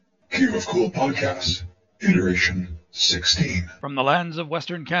Cave of Cool podcast, iteration 16. From the lands of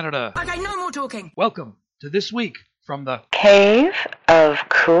Western Canada. Okay, no more talking. Welcome to This Week from the Cave of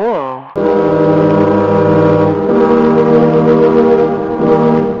Cool.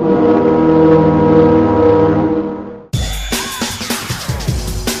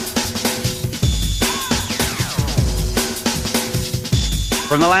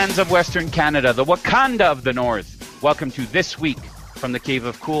 From the lands of Western Canada, the Wakanda of the North, welcome to This Week from the Cave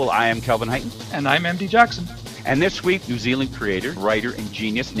of Cool. I am Kelvin Heighton. And I'm MD Jackson. And this week, New Zealand creator, writer, and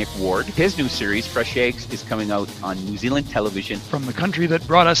genius Nick Ward. His new series, Fresh Eggs, is coming out on New Zealand television. From the country that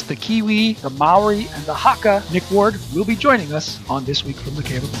brought us the Kiwi, the Maori, and the Haka, Nick Ward will be joining us on This Week from the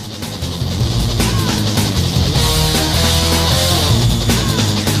Cave of Cool.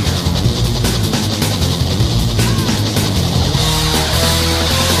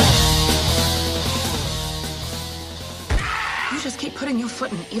 Putting your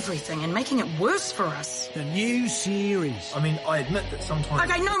foot in everything and making it worse for us. The new series. I mean, I admit that sometimes...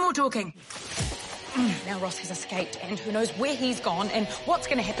 Okay, no more talking. Now Ross has escaped, and who knows where he's gone and what's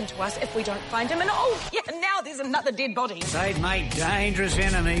going to happen to us if we don't find him. And oh, yeah, now there's another dead body. They've made dangerous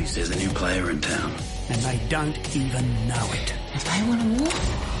enemies. There's a new player in town. And they don't even know it. If they want a war,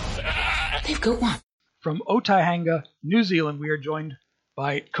 they've got one. From Otahanga, New Zealand, we are joined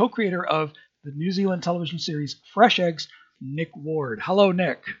by co-creator of the New Zealand television series Fresh Eggs, Nick Ward. Hello,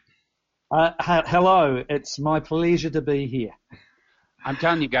 Nick. Hello. It's my pleasure to be here. I'm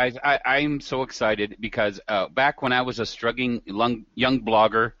telling you guys, I'm so excited because back when I was a struggling young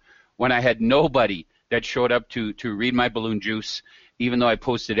blogger, when I had nobody that showed up to read my balloon juice, even though I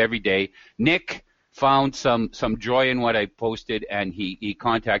posted every day, Nick found some joy in what I posted, and he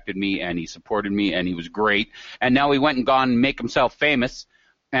contacted me, and he supported me, and he was great. And now he went and gone and make himself famous,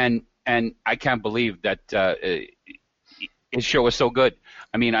 and I can't believe that his show is so good.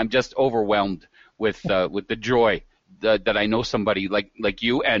 I mean, I'm just overwhelmed with the joy that I know somebody like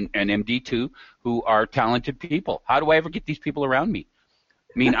you and MD too, who are talented people. How do I ever get these people around me?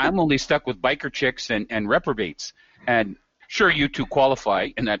 I mean, I'm only stuck with biker chicks and reprobates. And sure, you two qualify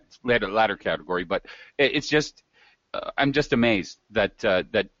in that latter category, but it's just I'm just amazed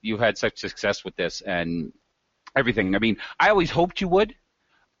that you've had such success with this and everything. I mean, I always hoped you would,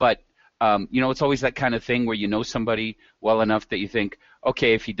 but it's always that kind of thing where you know somebody well enough that you think,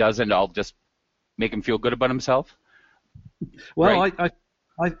 okay, if he doesn't, I'll just make him feel good about himself. Well, right?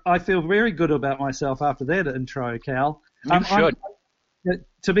 I feel very good about myself after that intro, Cal. You should.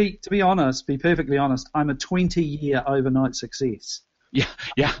 To be honest, be perfectly honest, I'm a 20-year overnight success.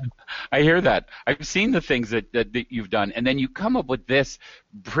 Yeah, I hear that. I've seen the things that you've done, and then you come up with this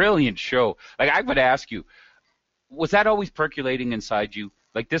brilliant show. Like, I would ask you, was that always percolating inside you?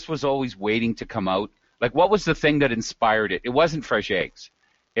 Like, this was always waiting to come out? Like, what was the thing that inspired it? It wasn't Fresh Eggs.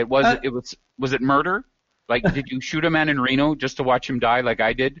 Was it murder? Like, did you shoot a man in Reno just to watch him die like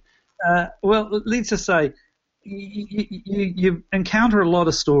I did? Well, let's just say you encounter a lot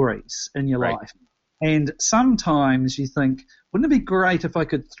of stories in your life. And sometimes you think, wouldn't it be great if I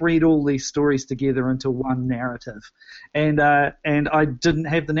could thread all these stories together into one narrative? And I didn't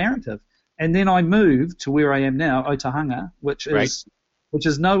have the narrative. And then I moved to where I am now, Otahanga, which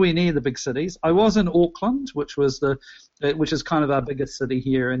is nowhere near the big cities. I was in Auckland, which is kind of our biggest city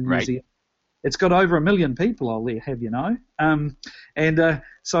here in New Zealand. It's got over 1 million people, I'll have you know.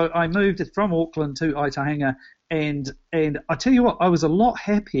 So I moved from Auckland to Otahanga, and I tell you what, I was a lot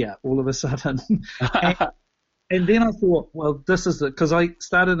happier all of a sudden. And then I thought, well, this is it, because I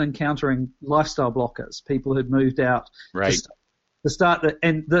started encountering lifestyle blockers, people who'd moved out to start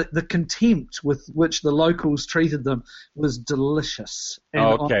the contempt with which the locals treated them was delicious. And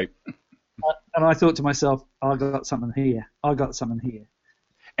I thought to myself, I got something here.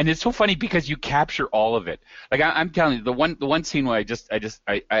 And it's so funny because you capture all of it. Like, I'm telling you, the one scene where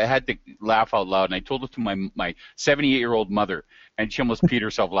I had to laugh out loud, and I told it to my 78-year-old mother, and she almost peed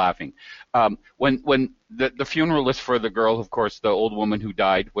herself laughing. When the funeral is for the girl, of course, the old woman who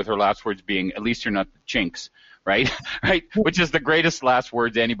died, with her last words being, "At least you're not the chinks." Right? Which is the greatest last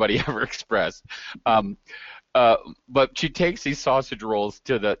words anybody ever expressed. But she takes these sausage rolls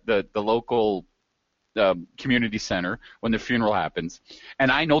to the local community center when the funeral happens.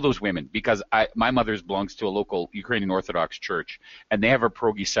 And I know those women because my mother's belongs to a local Ukrainian Orthodox church, and they have a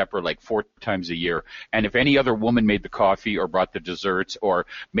pierogi separate like 4 times a year. And if any other woman made the coffee or brought the desserts or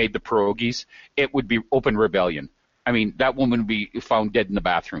made the pierogis, it would be open rebellion. I mean, that woman would be found dead in the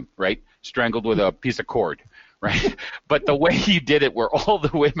bathroom, right? Strangled with a piece of cord. right? But the way he did it, where all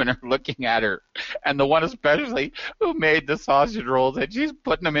the women are looking at her, and the one especially who made the sausage rolls, and she's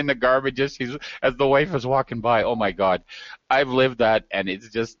putting them in the garbage as the wife is walking by. Oh my God, I've lived that, and it's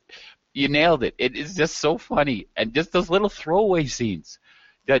just, you nailed it. It is just so funny, and just those little throwaway scenes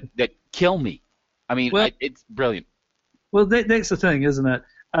that kill me. I mean, it's brilliant. Well, that's the thing, isn't it?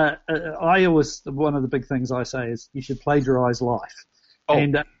 I always, one of the big things I say is you should plagiarize life. Oh.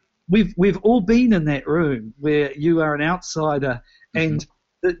 And we've all been in that room where you are an outsider, and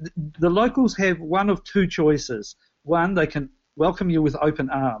the locals have one of two choices. One, they can welcome you with open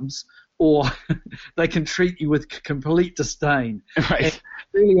arms, or they can treat you with complete disdain. Right. And to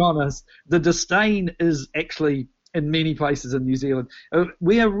be really honest, the disdain is actually in many places in New Zealand.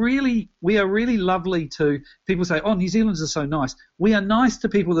 We are really lovely to people. Say, oh, New Zealanders are so nice. We are nice to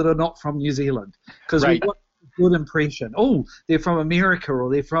people that are not from New Zealand, because we want a good impression. Oh, they're from America,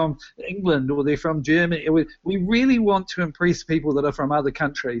 or they're from England, or they're from Germany. We really want to impress people that are from other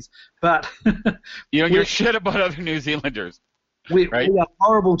countries. But you don't give a shit about other New Zealanders. We are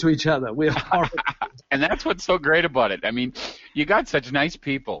horrible to each other. We are horrible. And that's what's so great about it. I mean, you got such nice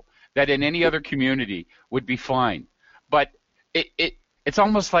people that in any other community would be fine. But it's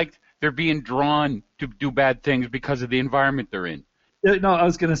almost like they're being drawn to do bad things because of the environment they're in. No, I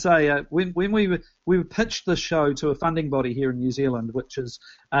was going to say, when we pitched the show to a funding body here in New Zealand, which is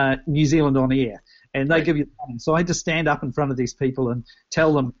New Zealand On Air, and they give you the money. So I had to stand up in front of these people and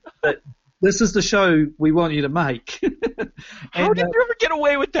tell them that this is the show we want you to make. How did you ever get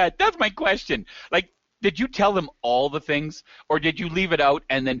away with that? That's my question. Like, did you tell them all the things, or did you leave it out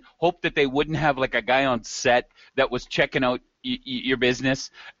and then hope that they wouldn't have like a guy on set that was checking out your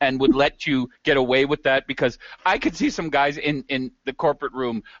business and would let you get away with that? Because I could see some guys in the corporate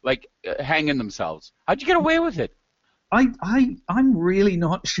room like hanging themselves. How'd you get away with it? I'm really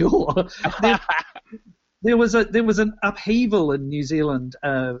not sure. There was an upheaval in New Zealand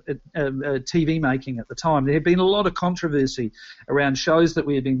TV making at the time. There had been a lot of controversy around shows that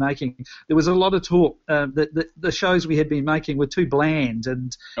we had been making. There was a lot of talk that the shows we had been making were too bland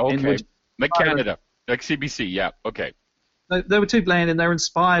and like Canada, like CBC, yeah, okay. They were too bland, and they were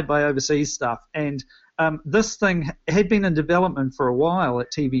inspired by overseas stuff. And this thing had been in development for a while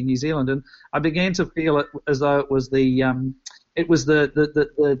at TV New Zealand, and I began to feel it as though it was the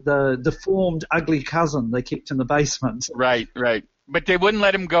deformed, ugly cousin they kept in the basement. Right. But they wouldn't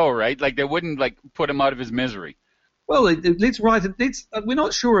let him go, right? Like they wouldn't like put him out of his misery. Well, let's write it. We're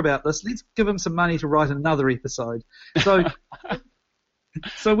not sure about this. Let's give him some money to write another episode. So,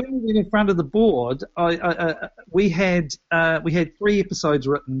 so when we went in front of the board, we had 3 episodes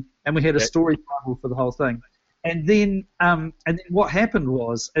written, and we had a story title for the whole thing. And then what happened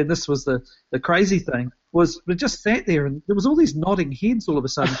was, and this was the crazy thing, was we just sat there and there was all these nodding heads all of a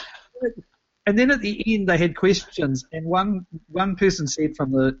sudden. And then at the end they had questions, and one person said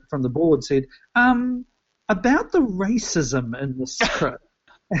from the board said, about the racism in the script.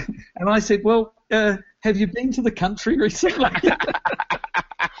 And I said, well, have you been to the country recently?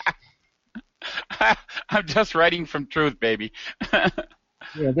 I'm just writing from truth, baby.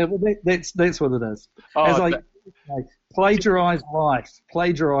 Yeah, that's what it is. Plagiarize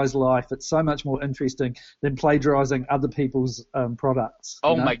life. It's so much more interesting than plagiarizing other people's products.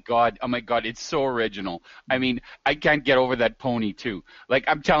 Oh my God, it's so original. I mean, I can't get over that pony too. Like,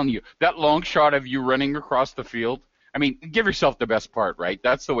 I'm telling you, that long shot of you running across the field, I mean, give yourself the best part, right?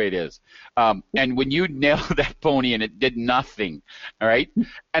 That's the way it is. And when you nail that pony and it did nothing, all right?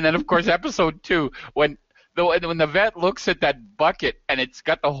 And then, of course, episode 2, when the vet looks at that bucket and it's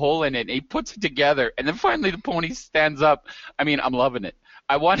got the hole in it, and he puts it together, and then finally the pony stands up. I mean, I'm loving it.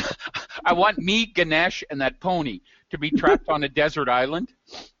 I want me, Ganesh, and that pony to be trapped on a desert island,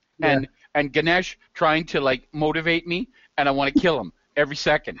 and Ganesh trying to like motivate me, and I want to kill him every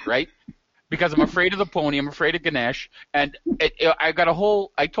second, right? Because I'm afraid of the pony, I'm afraid of Ganesh, and I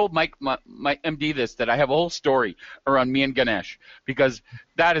told Mike, my MD, that I have a whole story around me and Ganesh, because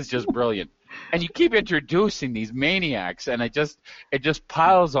that is just brilliant. And you keep introducing these maniacs, and it just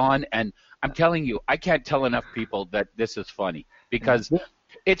piles on, and I'm telling you, I can't tell enough people that this is funny, because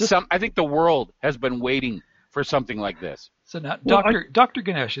I think the world has been waiting for something like this. So now, Dr.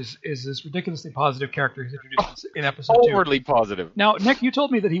 Ganesh is this ridiculously positive character he's introduced in episode 2. Overly positive. Now, Nick, you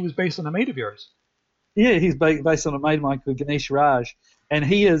told me that he was based on a mate of yours. Yeah, he's based on a mate of mine called Ganesh Raj, and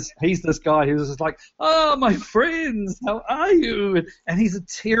he's this guy who's just like, oh, my friends, how are you? And he's a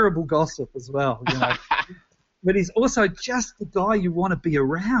terrible gossip as well, you know. But he's also just the guy you want to be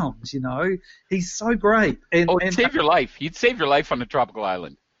around, you know. He's so great. He'd save your life. He'd save your life on a tropical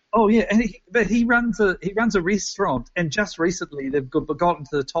island. Oh yeah, and he runs a restaurant, and just recently they've gotten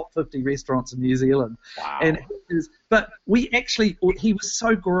to the top 50 restaurants in New Zealand. Wow. And but he was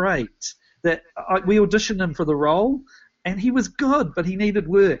so great that we auditioned him for the role, and he was good, but he needed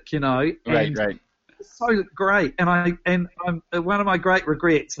work, and Right. so great. And I'm one of my great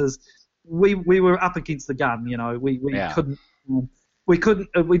regrets is we were up against the gun, we couldn't. We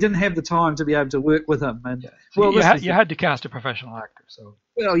didn't have the time to be able to work with him, and you had to cast a professional actor. So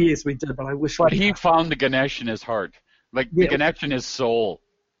well, yes, we did, but I wish. But he found the Ganesh in his heart, the Ganesh in his soul,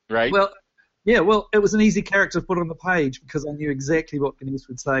 right? Well, yeah, well, it was an easy character to put on the page because I knew exactly what Ganesh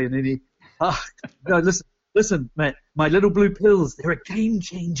would say, and then he, no, listen, Matt, my little blue pills, they're a game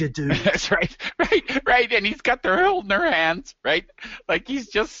changer, dude. That's right, and he's got their hold in their hands, right? Like he's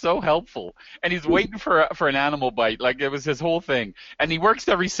just so helpful, and he's waiting for an animal bite, like it was his whole thing. And he works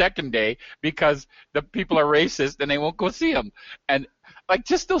every second day because the people are racist and they won't go see him. And like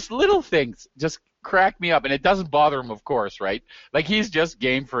just those little things just crack me up, and it doesn't bother him, of course, right? Like he's just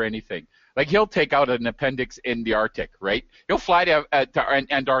game for anything. Like he'll take out an appendix in the Arctic, right? He'll fly to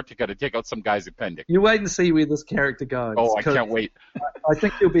Antarctica to take out some guy's appendix. You wait and see where this character goes. Oh, I can't wait. I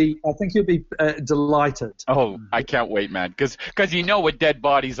think you'll be delighted. Oh, I can't wait, man. Because with dead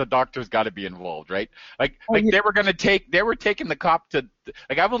bodies, a doctor's got to be involved, right? They were taking the cop to.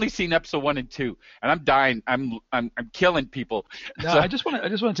 Like I've only seen episode 1 and 2, and I'm dying. I'm killing people. No, I just want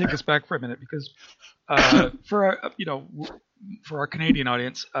to take us back for a minute because for our Canadian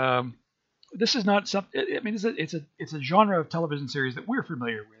audience. This is not something. I mean, it's a genre of television series that we're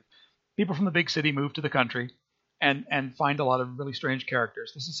familiar with. People from the big city move to the country, and find a lot of really strange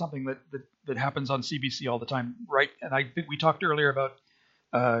characters. This is something that happens on CBC all the time, right? And I think we talked earlier about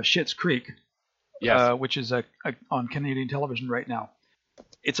Schitt's Creek, yes, which is on Canadian television right now.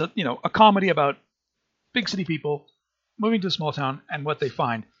 It's a comedy about big city people moving to a small town and what they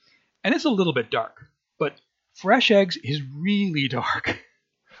find, and it's a little bit dark. But Fresh Eggs is really dark.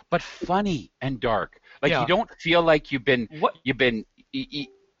 But funny and dark. Like you don't feel like you're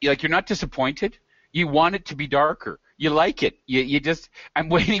not disappointed. You want it to be darker. You like it. You just. I'm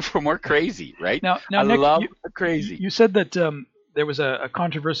waiting for more crazy, right? Now I Nick, love crazy. You said that there was a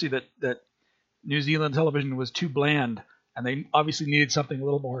controversy that New Zealand television was too bland, and they obviously needed something a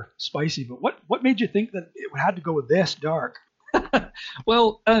little more spicy. But what made you think that it had to go with this dark?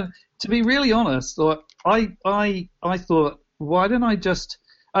 Well, to be really honest, I thought, why didn't I just?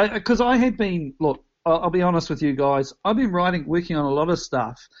 Because I had been, look, I'll be honest with you guys, I've been working on a lot of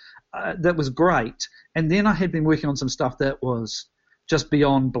stuff that was great, and then I had been working on some stuff that was just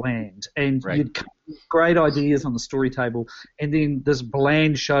beyond bland, and you'd come with great ideas on the story table, and then this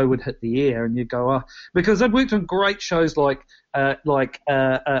bland show would hit the air, and you'd go, because I'd worked on great shows like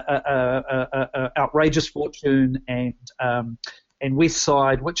Outrageous Fortune and West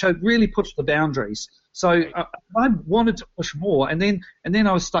Side, which had really pushed the boundaries. So I wanted to push more, and then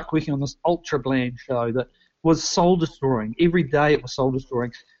I was stuck working on this ultra bland show that was soul destroying. Every day it was soul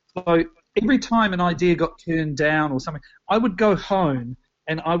destroying. So every time an idea got turned down or something, I would go home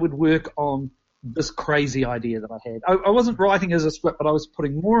and I would work on this crazy idea that I had. I wasn't writing as a script, but I was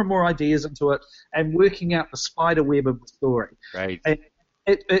putting more and more ideas into it and working out the spider web of the story. Right. And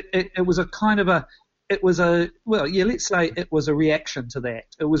it was a kind of a. It was let's say it was a reaction to that.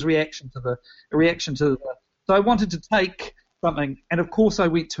 It was a reaction to the. So I wanted to take something, and of course I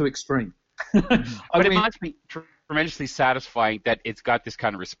went to extreme. But it must be tremendously satisfying that it's got this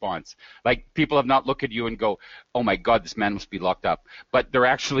kind of response. Like people have not looked at you and go, "Oh my God, this man must be locked up," but they're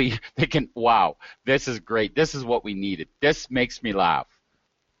actually thinking, "Wow, this is great. This is what we needed. This makes me laugh."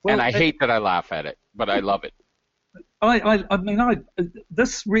 Well, and I hate that I laugh at it, but I love it.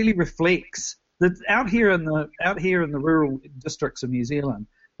 This really reflects. Out here in the rural districts of New Zealand,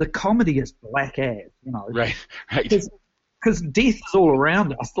 the comedy is black as, Right. Because death is all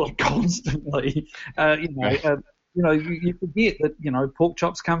around us, like constantly. You forget that pork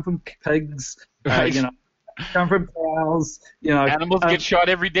chops come from pigs. Right. Come from cows. Animals get shot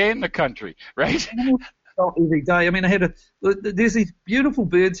every day in the country, right? Animals shot every day. I mean, there's these beautiful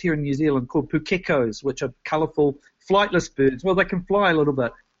birds here in New Zealand called pukekos, which are colourful, flightless birds. Well, they can fly a little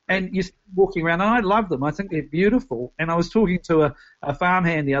bit. And you're walking around, and I love them. I think they're beautiful. And I was talking to a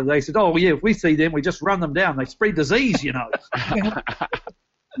farmhand the other day. He said, "Oh, yeah, if we see them, we just run them down. They spread disease, You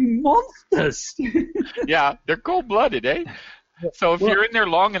monsters." Yeah, they're cold-blooded, eh? So if you're in there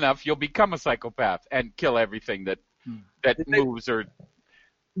long enough, you'll become a psychopath and kill everything that moves or...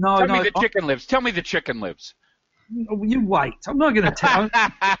 Tell me the chicken lives. Tell me the chicken lives. You wait. I'm not going to tell.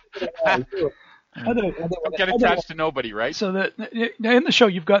 I don't get attached to nobody, right? So in the show,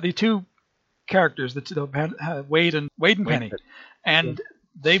 you've got the two characters, Wade and Penny, and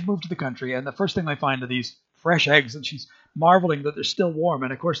they've moved to the country, and the first thing they find are these fresh eggs, and she's marveling that they're still warm.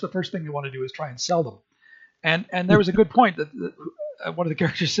 And of course, the first thing they want to do is try and sell them. And there was a good point that one of the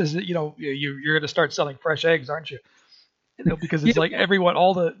characters says that you're going to start selling fresh eggs, aren't you? Because it's like everyone,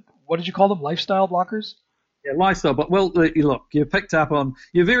 all the, what did you call them, lifestyle blockers? Yeah, lifestyle. But look, you picked up on.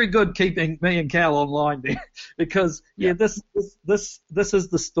 You're very good keeping me and Cal online there, because this is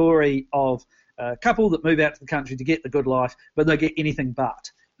the story of a couple that move out to the country to get the good life, but they get anything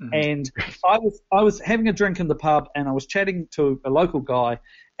but. Mm-hmm. And I was having a drink in the pub, and I was chatting to a local guy,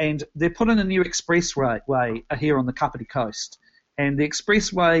 and they're putting a new expressway here on the Kapiti Coast, and the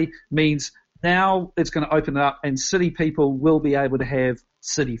expressway means now it's going to open up, and city people will be able to have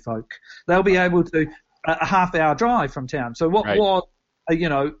city folk. They'll be able to a half-hour drive from town. So what was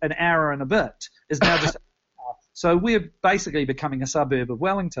an hour and a bit is now just an hour. So we're basically becoming a suburb of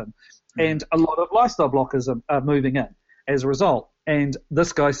Wellington, and a lot of lifestyle blockers are moving in as a result. And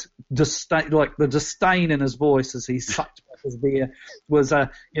this guy's the disdain in his voice as he sucked back his beer was,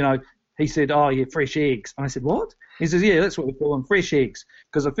 he said, "Oh, yeah, fresh eggs." And I said, "What?" He says, "Yeah, that's what we call them, fresh eggs.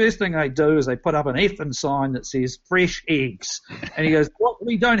 Because the first thing they do is they put up an effing sign that says fresh eggs." And he goes, "What?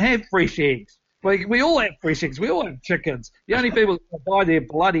 We don't have fresh eggs. We all have fresh eggs. We all have chickens. The only people that buy their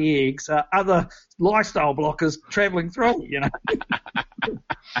bloody eggs are other lifestyle blockers travelling through,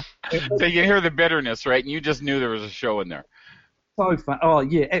 So you hear the bitterness, right? And you just knew there was a show in there. So fun. Oh,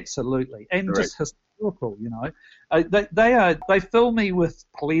 yeah, absolutely. And just historical, They fill me with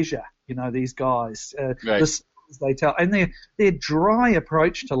pleasure, these guys. The they tell, and their dry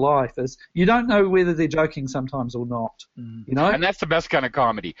approach to life is you don't know whether they're joking sometimes or not. And that's the best kind of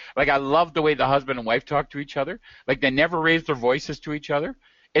comedy. Like, I love the way the husband and wife talk to each other. Like, they never raise their voices to each other.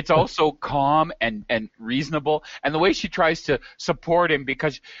 It's also calm and reasonable, and the way she tries to support him,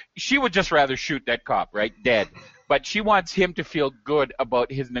 because she would just rather shoot that cop, right, dead. But she wants him to feel good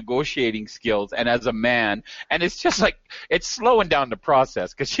about his negotiating skills and as a man. And it's just like, it's slowing down the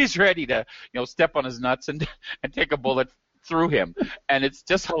process, because she's ready to, step on his nuts and take a bullet through him. And it's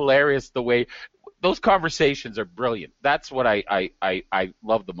just hilarious the way those conversations are brilliant. That's what I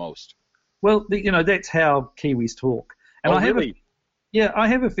love the most. Well, that's how Kiwis talk. And I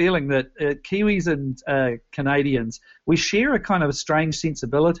have a feeling that Kiwis and Canadians, we share a kind of a strange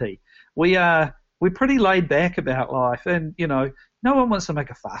sensibility. We're pretty laid back about life, and no one wants to make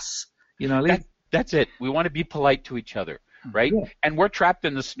a fuss. That's it. We want to be polite to each other, right? Yeah. And we're trapped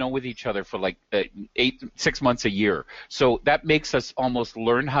in the snow with each other for like 6 months a year, so that makes us almost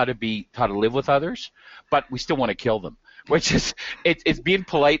learn how to live with others, but we still want to kill them. Which is it's being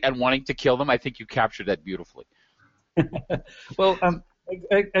polite and wanting to kill them. I think you captured that beautifully. Well,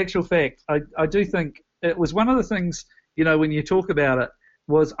 actual fact, I do think it was one of the things, when you talk about it,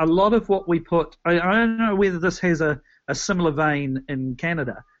 was a lot of what we put, I don't know whether this has a similar vein in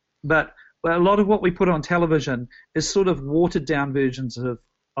Canada, but a lot of what we put on television is sort of watered down versions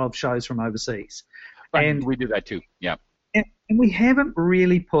of shows from overseas. Right, and we do that too, yeah. And we haven't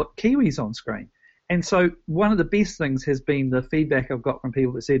really put Kiwis on screen. And so one of the best things has been the feedback I've got from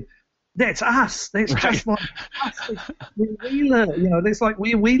people that said, "That's us. That's just like us. Where we live. That's like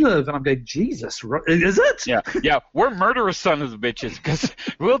where we live." And I'm going, Jesus, is it? Yeah. We're murderous sons of bitches, because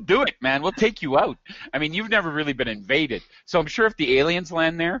we'll do it, man. We'll take you out. I mean, you've never really been invaded. So I'm sure if the aliens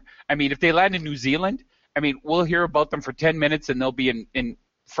land there, if they land in New Zealand, we'll hear about them for 10 minutes, and they'll be in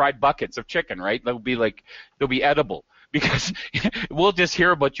fried buckets of chicken, right? They'll be edible. Because we'll just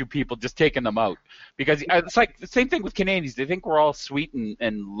hear about you people just taking them out. Because it's like the same thing with Canadians. They think we're all sweet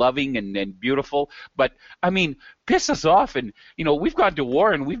and loving and beautiful. But, piss us off. And, we've gone to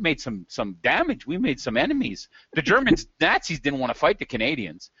war and we've made some damage. We've made some enemies. The Germans, Nazis didn't want to fight the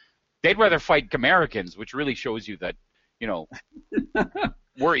Canadians. They'd rather fight Americans, which really shows you that,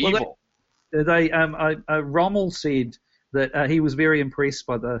 we're evil. Rommel said that he was very impressed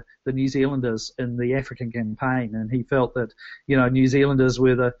by the New Zealanders in the African campaign, and he felt that New Zealanders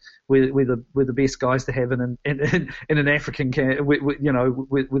were the best guys to have in an African with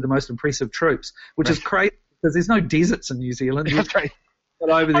the most impressive troops, which is crazy because there's no deserts in New Zealand. That's right. But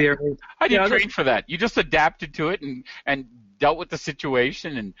over there, how do you train for that? You just adapted to it and dealt with the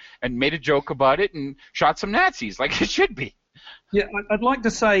situation and made a joke about it and shot some Nazis like it should be. Yeah, I'd like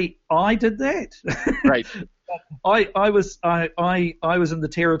to say I did that. Right. I was in the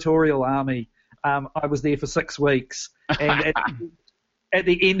Territorial Army. I was there for 6 weeks, and at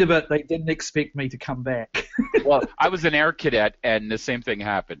the end of it, they didn't expect me to come back. Well, I was an air cadet, and the same thing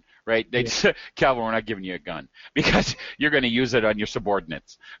happened, right? They said, "Calvin, we're not giving you a gun because you're going to use it on your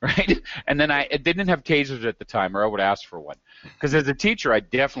subordinates," right? And then they didn't have tasers at the time, or I would ask for one. Because as a teacher, I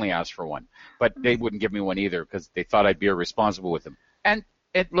definitely asked for one, but they wouldn't give me one either because they thought I'd be irresponsible with them. And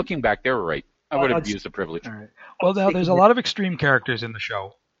looking back, they were right. I would have I'd- used the privilege. All right. Well, now there's a lot of extreme characters in the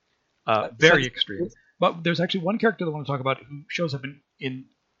show, very extreme. But there's actually one character that I want to talk about who shows up in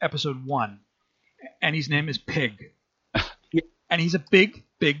episode 1, and his name is Pig. And he's a big,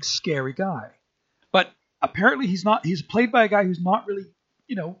 big, scary guy. But apparently he's not. He's played by a guy who's not really,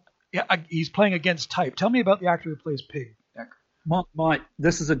 he's playing against type. Tell me about the actor who plays Pig. Mike,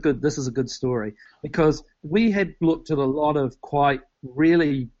 this is a good story, because we had looked at a lot of quite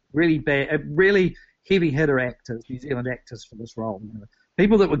really bad, really heavy hitter actors, New Zealand actors for this role.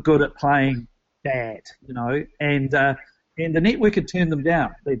 People that were good at playing bad, and the network had turned them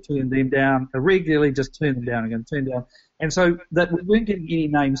down. They turned them down regularly, just turned them down again, turned down, and so that we weren't getting any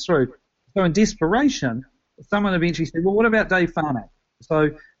names through. So in desperation, someone eventually said, "Well, what about Dave Farnay?"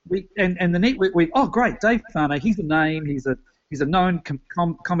 So we and the network went, "Oh, great, Dave Farnay. He's a name. He's a known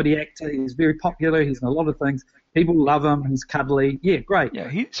comedy actor. He's very popular. He's in a lot of things. People love him. He's cuddly. Yeah, great. Yeah,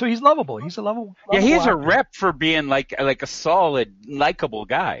 he's lovable. He's a lovable. Yeah, he has a actor. rep for being like a solid, likable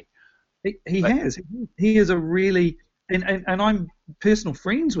guy. He has. He is a really and I'm personal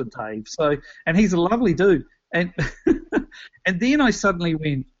friends with Dave. So and he's a lovely dude. And and then I suddenly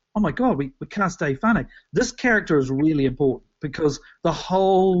went, oh my God, we cast Dave Farnay. This character is really important because the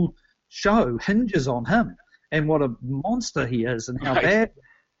whole show hinges on him and what a monster he is and how bad.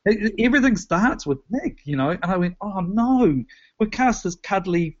 Everything starts with Nick, And I went, oh no, we cast this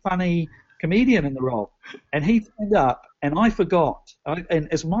cuddly, funny comedian in the role, and he turned up, and I forgot, and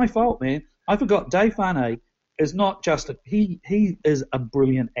it's my fault, man. I forgot Dave Farnay is not just he is a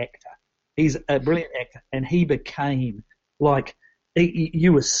brilliant actor. He's a brilliant actor, and he became like he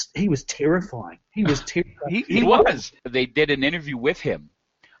was terrifying. He was terrifying. He was. They did an interview with him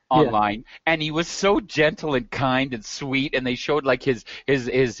online, and he was so gentle and kind and sweet, and they showed like his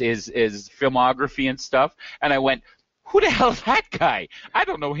filmography and stuff, and I went, who the hell is that guy? I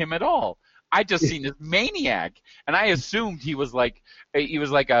don't know him at all. I just seen this maniac, and I assumed he was like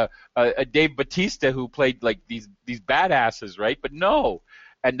a Dave Bautista who played like these badasses, right? But no,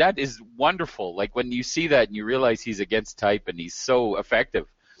 and that is wonderful. Like when you see that and you realize he's against type and he's so effective.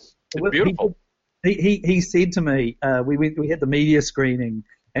 It's beautiful. He said to me, we had the media screening,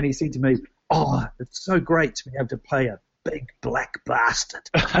 and he said to me, oh, it's so great to be able to play a big black bastard.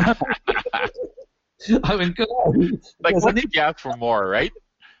 I mean, like what did you ask for more, right?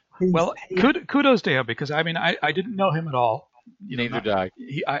 Well, kudos to him, because I mean I didn't know him at all. Neither did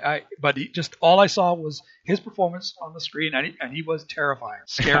I. But just all I saw was his performance on the screen, and he was terrifying,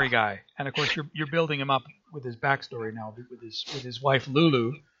 scary guy. And of course you're building him up with his backstory now, with his wife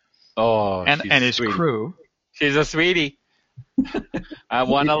Lulu. Oh, and his crew. She's a sweetie. I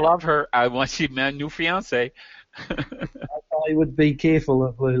want to love her. She's my new fiance. I would be careful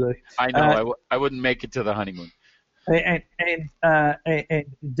of Lulu. I know. I wouldn't make it to the honeymoon. And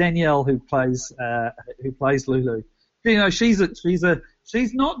Danielle, who plays Lulu,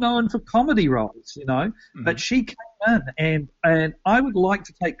 she's not known for comedy roles, but she came in, and I would like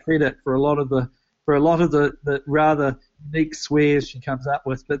to take credit for a lot of the rather unique swears she comes up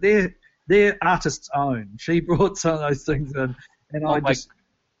with, but they're artist's own. She brought some of those things in, and oh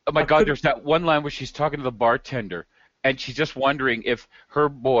my God! There's that one line where she's talking to the bartender, and she's just wondering if her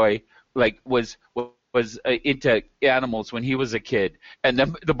boy was into animals when he was a kid, and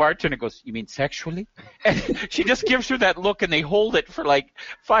the bartender goes, "You mean sexually?" And she just gives her that look, and they hold it for like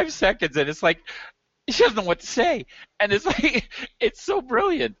 5 seconds, and it's like she doesn't know what to say, and it's like it's so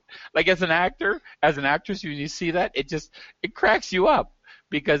brilliant. Like as an actor, as an actress, when you see that, it cracks you up,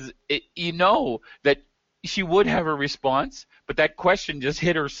 because that she would have a response, but that question just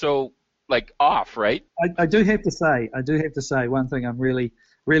hit her so off, right? I do have to say one thing I'm really,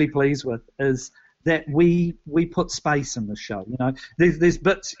 really pleased with is that we put space in the show. There's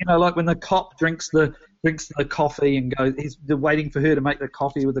bits, like when the cop drinks the coffee and they're waiting for her to make the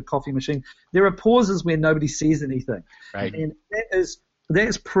coffee with the coffee machine. There are pauses where nobody says anything, right? And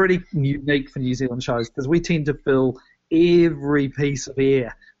that's pretty unique for New Zealand shows, because we tend to fill every piece of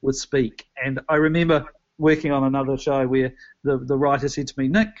air with speak. And I remember working on another show where the writer said to me,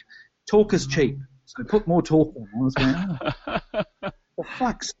 "Nick, talk is cheap, so put more talk in." I was going, for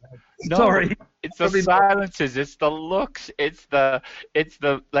fuck's sake. No, sorry. It's the silences, it's the looks, it's the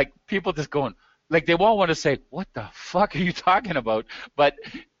people just going, they won't want to say, "What the fuck are you talking about?" But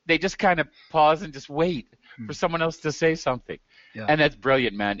they just kind of pause and just wait for someone else to say something. Yeah. And that's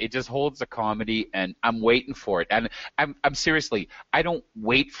brilliant, man. It just holds the comedy, and I'm waiting for it. And I'm seriously, I don't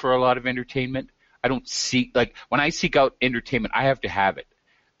wait for a lot of entertainment. I don't seek, when I seek out entertainment, I have to have it,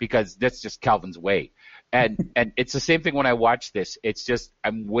 because that's just Calvin's way. And it's the same thing when I watch this. It's just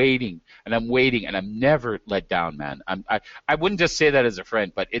I'm waiting and I'm waiting and I'm never let down, man. I wouldn't just say that as a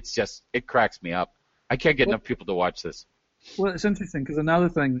friend, but it cracks me up. I can't get enough people to watch this. Well, it's interesting because another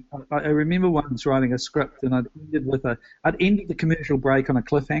thing, I remember once writing a script and I'd ended the commercial break on a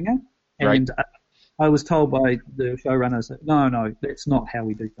cliffhanger, and Right. I was told by the showrunners that no, that's not how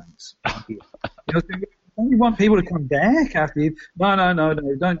we do things. You want people to come back after you. No,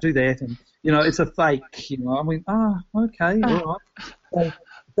 don't do that. And it's a fake. I mean, okay, all right.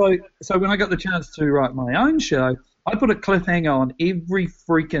 So when I got the chance to write my own show, I put a cliffhanger on every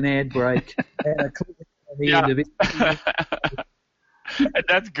freaking ad break and a cliffhanger on the end of it.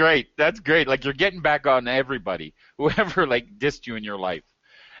 That's great. That's great. Like you're getting back on everybody, whoever like dissed you in your life.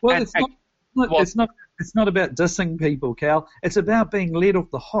 Well, And it's not about dissing people, Cal. It's about being let off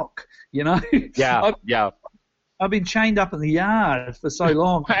the hook. Yeah, yeah. I've been chained up in the yard for so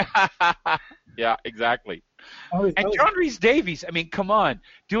long. Yeah, exactly. And John Rhys Davies, I mean, come on,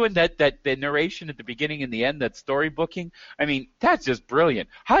 doing that the narration at the beginning and the end, that storybooking. I mean, that's just brilliant.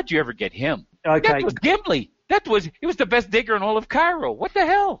 How'd you ever get him? Okay. That was Gimli. He was the best digger in all of Cairo. What the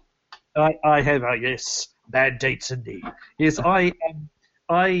hell? I have yes, bad dates indeed. Yes, I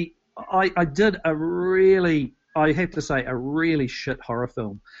did a really, I have to say, a really shit horror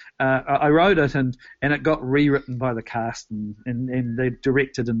film. I wrote it and it got rewritten by the cast and the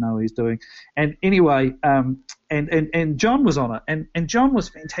director didn't know what he was doing. And anyway, and John was on it and John was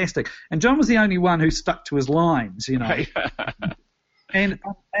fantastic. And John was the only one who stuck to his lines, And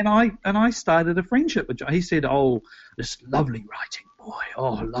I started a friendship with John. He said, "Oh, this lovely writing, boy.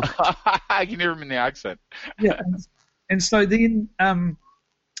 Oh, I love it." I can hear him in the accent. Yeah, and so then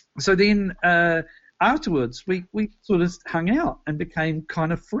afterwards we sort of hung out and became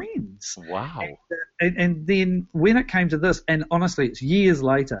kind of friends. Wow. And then when it came to this, and honestly, it's years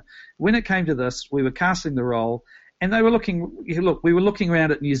later, when it came to this, we were casting the role, and we were looking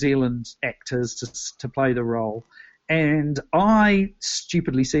around at New Zealand actors to play the role. And I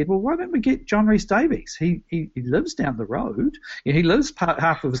stupidly said, well, why don't we get John Rhys Davies? He lives down the road. He lives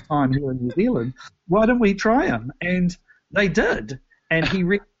half of his time here in New Zealand. Why don't we try him? And they did. And he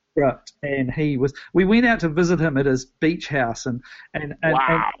read the script, and we went out to visit him at his beach house. And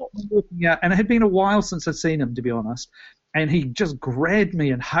Wow. And it had been a while since I'd seen him, to be honest. And he just grabbed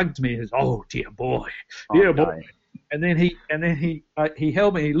me and hugged me. He said, "Oh, dear boy. Dear boy." And then he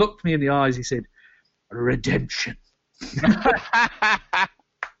held me. He looked me in the eyes. He said, "Redemption."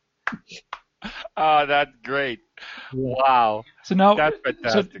 Oh, that's great. Wow. So now, That's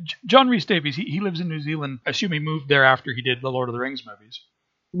fantastic. John Rhys Davies, he lives in New Zealand. I assume he moved there after he did the Lord of the Rings movies.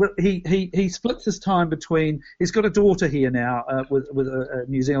 Well, he splits his time between. He's got a daughter here now with a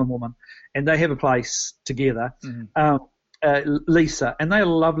New Zealand woman, and they have a place together. Mm-hmm. Lisa, and they're a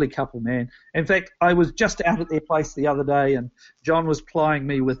lovely couple, man. In fact, I was just out at their place the other day, and John was plying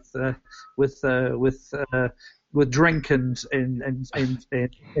me with drink and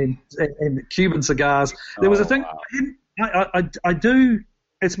Cuban cigars. There was a thing. Wow. I do.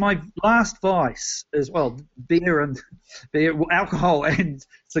 It's my last vice as well. Beer, alcohol, and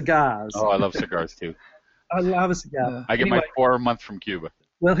cigars. Oh, I love cigars too. I love a cigar. I get my 4 a month from Cuba.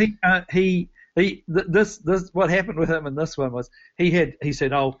 Well, this what happened with him in this one was he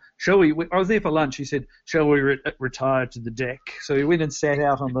said, "Oh, shall we?" I was there for lunch. He said, "Shall we retire to the deck?" So he went and sat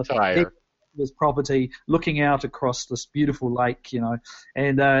out on the deck of his property, looking out across this beautiful lake,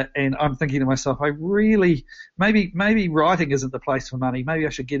 and I'm thinking to myself, I really maybe writing isn't the place for money. Maybe I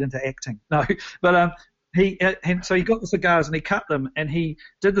should get into acting. No, but so he got the cigars and he cut them and he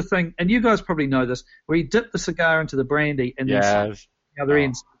did the thing, and you guys probably know this, where he dipped the cigar into the brandy and then the other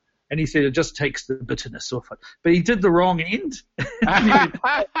ends. And he said it just takes the bitterness off it. But he did the wrong end. I've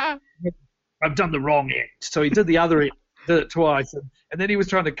done the wrong end. So he did the other end, did it twice. And then he was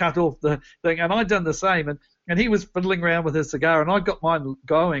trying to cut off the thing. And I'd done the same. And he was fiddling around with his cigar. And I got mine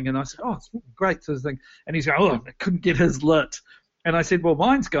going. And I said, "Oh, it's really great." Sort of thing. And he's going, "Oh, I couldn't get his lit." And I said, "Well,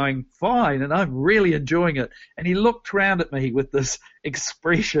 mine's going fine. And I'm really enjoying it." And he looked round at me with this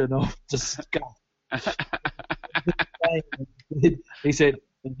expression of disgust. He said,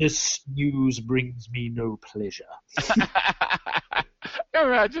 "This news brings me no pleasure."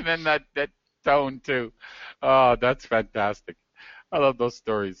 Imagine in that tone too. Oh, that's fantastic. I love those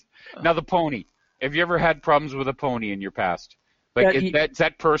stories. Now the pony. Have you ever had problems with a pony in your past? Like is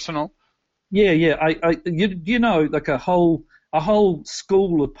that personal? Yeah. Like a whole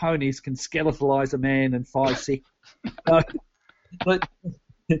school of ponies can skeletalize a man in 5 seconds. But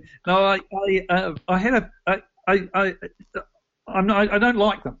no, I don't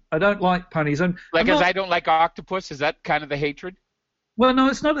like them. I don't like ponies. I don't like octopus. Is that kind of the hatred? Well, no,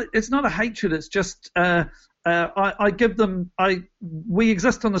 it's not. It's not a hatred. It's just I give them. We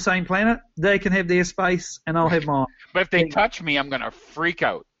exist on the same planet. They can have their space, and I'll have mine. But if they touch me, I'm gonna freak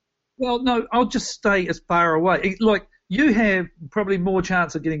out. Well, no, I'll just stay as far away. Like you have probably more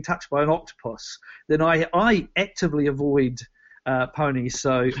chance of getting touched by an octopus than I. I actively avoid ponies.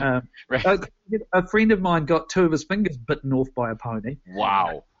 So Right. a friend of mine got 2 of his fingers bitten off by a pony.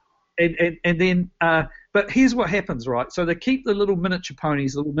 Wow. And then, but here's what happens, right? So they keep the little miniature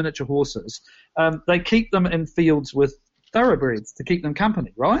ponies, little miniature horses. They keep them in fields with thoroughbreds to keep them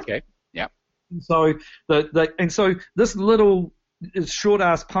company, right? Okay. Yeah. And so so this little short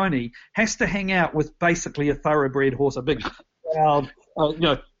ass pony has to hang out with basically a thoroughbred horse, a big, proud,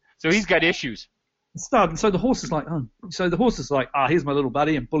 So he's got issues. stud. And so the horse is like, here's my little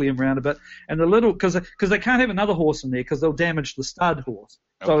buddy, and bully him around a bit. And the little, because they can't have another horse in there because they'll damage the stud horse.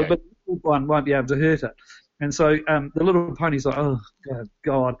 So Okay. but the little one won't be able to hurt it. And so the little pony's like, oh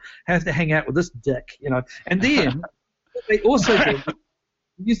God, have to hang out with this dick, And then what they also do,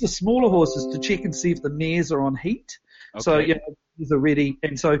 use the smaller horses to check and see if the mares are on heat. Okay. So these are ready,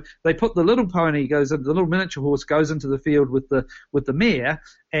 and so they put the little pony the little miniature horse goes into the field with the mare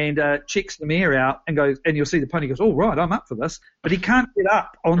and checks the mare out and goes, and you'll see the pony goes, oh right, I'm up for this, but he can't get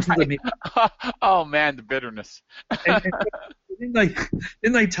up onto the mare. Oh man, the bitterness. And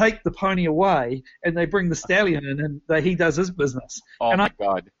then they take the pony away and they bring the stallion in and he does his business. Oh and my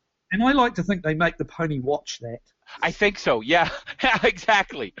God. And I like to think they make the pony watch that. I think so. Yeah,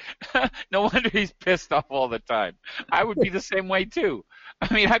 exactly. No wonder he's pissed off all the time. I would be the same way too.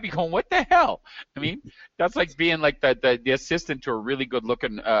 I mean, I'd be going, what the hell? I mean, that's like being like the assistant to a really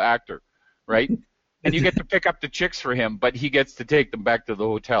good-looking actor, right? And you get to pick up the chicks for him, but he gets to take them back to the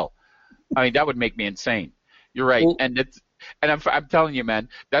hotel. I mean, that would make me insane. You're right, Well, and I'm telling you, man,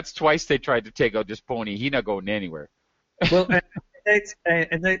 that's twice they tried to take out this pony. He's not going anywhere. Well, and that's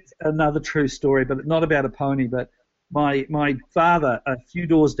another true story, but not about a pony. But my father, a few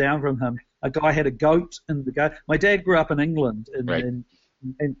doors down from him, a guy had a goat, and the goat. My dad grew up in England Right. in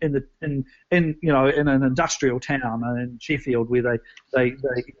an industrial town in Sheffield where they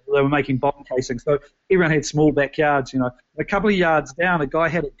were making bomb casings. So everyone had small backyards. A couple of yards down, a guy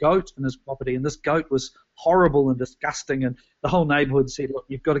had a goat in his property, and this goat was horrible and disgusting, and the whole neighbourhood said, look,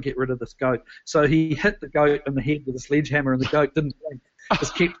 you've got to get rid of this goat. So he hit the goat in the head with a sledgehammer, and the goat didn't blink,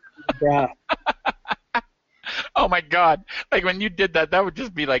 just kept Oh my God! Like when you did that, that would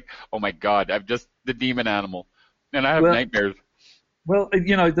just be like, oh my God, I'm just the demon animal, and I have nightmares. Well,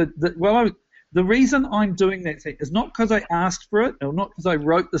 the reason I'm doing that thing is not because I asked for it, or not because I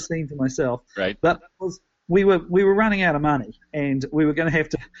wrote the scene for myself, Right. but because we were running out of money, and we were going to have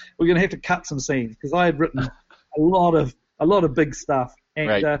to cut some scenes because I had written a lot of big stuff, and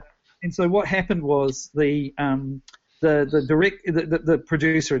Right. And so what happened was the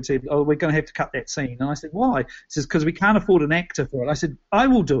producer had said, oh, we're going to have to cut that scene, and I said, why? He says, because we can't afford an actor for it. I said, I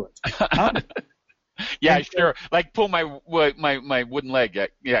will do it. Yeah, And, sure. Like pull my wooden leg.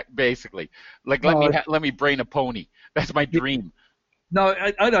 Yeah, basically. Like let me brain a pony. That's my dream. No,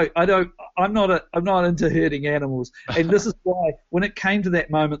 I don't. I'm not into hurting animals, and this is why when it came to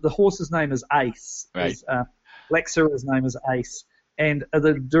that moment, the horse's name is Ace. Right. Black Sera's name is Ace, and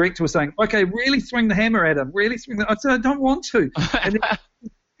the director was saying, "Okay, really swing the hammer at him. Really swing." I said, "I don't want to." And then,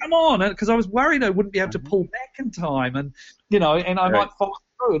 come on, because I was worried I wouldn't be able to pull back in time, and I might fall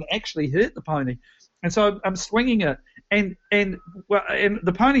through and actually hurt the pony. And so I'm swinging it, and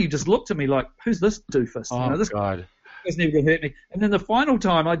the pony just looked at me like, "Who's this doofus?" Oh This God. guy's never going to hurt me. And then the final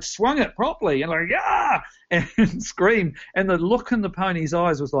time, I'd swung it properly and like, yeah, and screamed. And the look in the pony's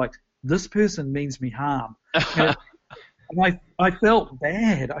eyes was like, this person means me harm. And I felt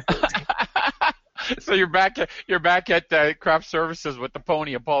bad. So you're back at craft services with the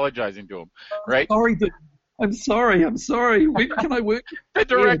pony apologizing to him, right? Sorry, dude. I'm sorry. When can I work? The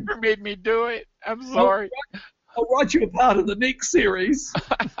director made me do it. I'm sorry. I'll write you a part of the next series.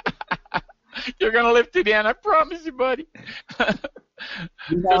 You're gonna live to the end, I promise you, buddy.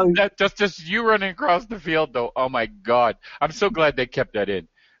 Just you running across the field, though. Oh my God, I'm so glad they kept that in,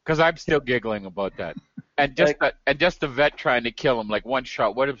 because I'm still giggling about that. And just the vet trying to kill him, like one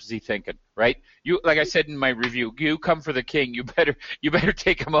shot. What was he thinking, right? You, like I said in my review, you come for the king. You better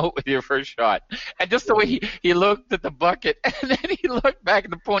take him out with your first shot. And just the way he looked at the bucket, and then he looked back,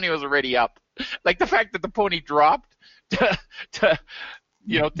 and the pony was already up. Like the fact that the pony dropped to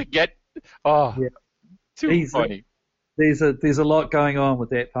get. Oh, yeah. Too funny. There's a lot going on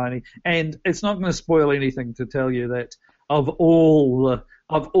with that pony, and it's not going to spoil anything to tell you that of all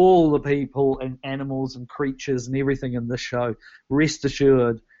the people and animals and creatures and everything in this show, rest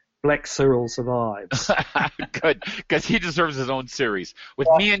assured, Black Cyril survives. Good, because he deserves his own series with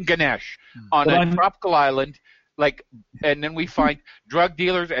me and Ganesh on But a tropical island. And then we find drug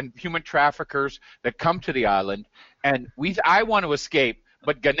dealers and human traffickers that come to the island, and I want to escape,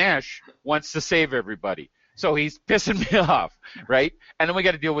 but Ganesh wants to save everybody. So he's pissing me off, right? And then we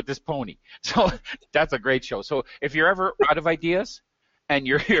got to deal with this pony. So that's a great show. So if you're ever out of ideas and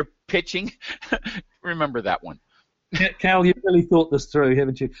you're pitching, remember that one. Cal, you've really thought this through,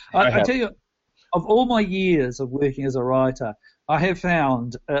 haven't you? I tell you, of all my years of working as a writer, I have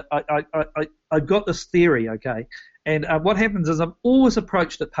found I've got this theory, okay? And what happens is I'm always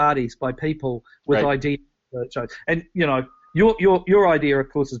approached at parties by people with ideas. And, you know, your idea, of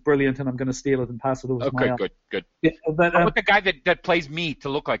course, is brilliant, and I'm going to steal it and pass it over to my own. Good. Yeah, but, How about the guy that plays me to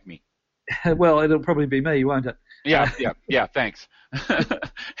look like me? Well, it'll probably be me, won't it? Yeah, thanks.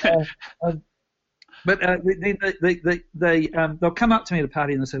 But they'll come up to me at a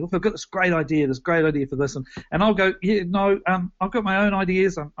party and they say, look, I've got this great idea for this. And I'll go, yeah, no, I've got my own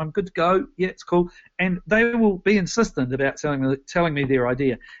ideas. I'm good to go. Yeah, it's cool. And they will be insistent about telling me their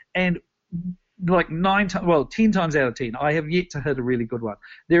idea. And like 10 times out of 10, I have yet to hit a really good one.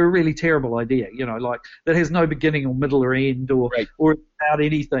 They're a really terrible idea, you know, like that has no beginning or middle or end or about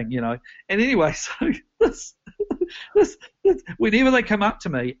anything, you know. And anyway, so this, whenever they come up to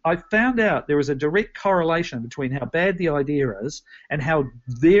me, I found out there is a direct correlation between how bad the idea is and how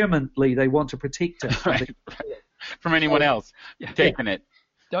vehemently they want to protect it from anyone else taking it.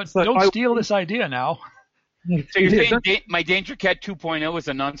 Don't steal this idea now. So you're saying my Danger Cat 2.0 is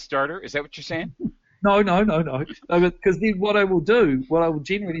a non-starter? Is that what you're saying? No. Because then what I will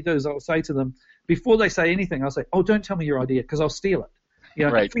generally do is I'll say to them, before they say anything, I'll say, oh, don't tell me your idea because I'll steal it. You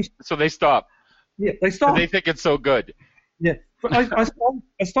know, right. So they stop. Yeah, they stop. They think it's so good. Yeah. But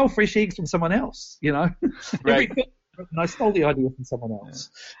I stole fresh eggs from someone else, you know. Right. And I stole the idea from someone else.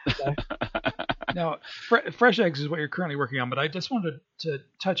 So. Now, Fresh Eggs is what you're currently working on, but I just wanted to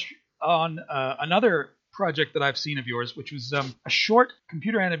touch on another project that I've seen of yours, which was a short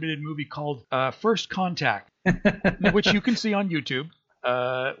computer-animated movie called First Contact, which you can see on YouTube,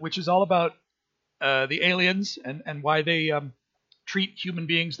 which is all about the aliens and why they treat human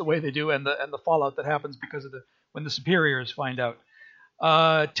beings the way they do, and the fallout that happens because of when the superiors find out.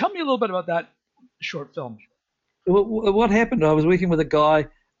 Tell me a little bit about that short film. What happened? I was working with a guy.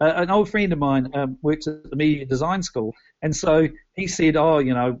 An old friend of mine works at the media design school, and so he said, "Oh,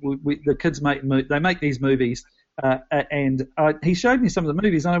 you know, the kids make these movies," and he showed me some of the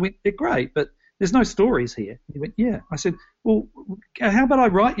movies, and I went, "They're great, but there's no stories here." He went, "Yeah." I said, "Well, how about I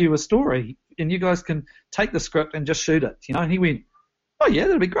write you a story, and you guys can take the script and just shoot it, you know?" And he went, "Oh yeah,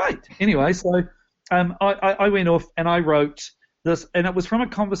 that'd be great." Anyway, so I went off and I wrote this, and it was from a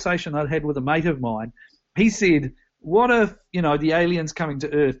conversation I'd had with a mate of mine. He said, what if, you know, the aliens coming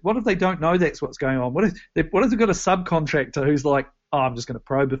to Earth, what if they don't know that's what's going on? What if they've got a subcontractor who's like, oh, I'm just going to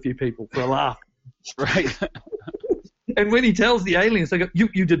probe a few people for a laugh. Right. And when he tells the aliens, they go,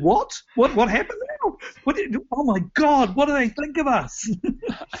 you did what? What happened now? Oh my God, what do they think of us? And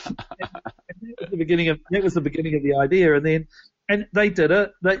that was the beginning of the idea. And they did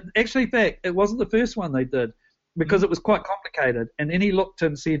it. Actually, in fact, it wasn't the first one they did because it was quite complicated. And then he looked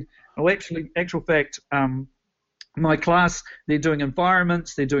and said, well, actual fact, my class, they're doing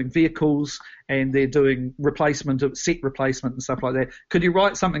environments, they're doing vehicles, and they're doing set replacement and stuff like that. Could you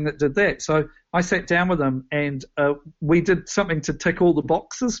write something that did that? So I sat down with them, and we did something to tick all the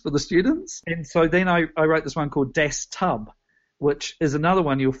boxes for the students. And so then I wrote this one called Das Tub, which is another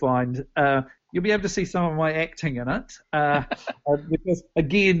one you'll find. You'll be able to see some of my acting in it. Because,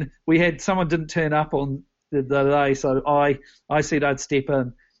 again, someone didn't turn up on the day, so I said I'd step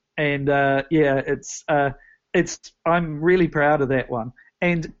in. And, I'm really proud of that one.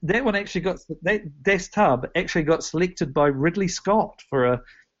 And that one actually Das Tub actually got selected by Ridley Scott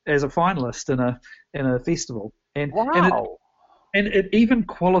as a finalist in a festival. And, wow. And it even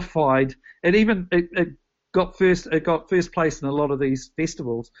qualified. It got first place in a lot of these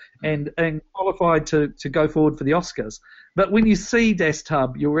festivals and qualified to go forward for the Oscars. But when you see Das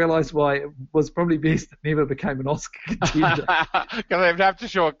Tub, you'll realise why it was probably best it never became an Oscar contender. Because they'd have to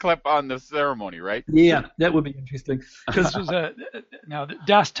show a clip on the ceremony, right? Yeah, that would be interesting. Because now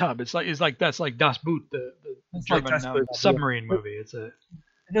Das Tub, that's like Das Boot, the German submarine movie. It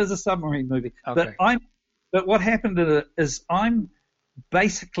is a submarine movie. Okay. But what happened in it is I'm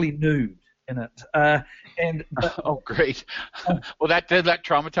basically nude in it. Oh, great. Well, did that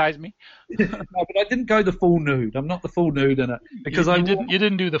traumatize me? No, but I didn't go the full nude. I'm not the full nude in it because you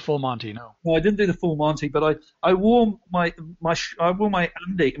didn't do the full Monty, no. No, I didn't do the full Monty, but I wore my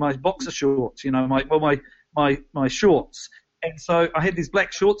boxer shorts, you know, my shorts, and so I had these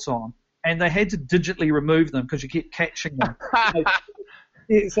black shorts on, and they had to digitally remove them because you kept catching them.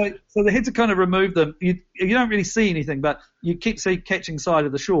 So they had to kind of remove them. You don't really see anything, but you keep catching sight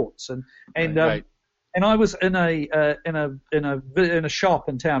of the shorts, and Right. and I was in a shop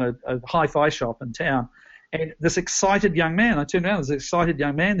in town, a hi-fi shop in town, and this excited young man. I turned around, there's an excited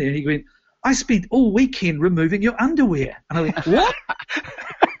young man there, and he went, "I spent all weekend removing your underwear," and I went, "What?"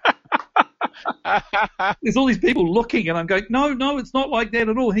 There's all these people looking, and I'm going, no, it's not like that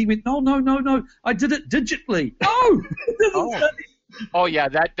at all. He went, no, I did it digitally. No. Oh yeah,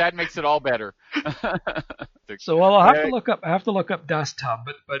 that makes it all better. So well, I have to look up Dust Tub,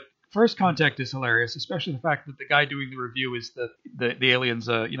 but First Contact is hilarious, especially the fact that the guy doing the review is the alien's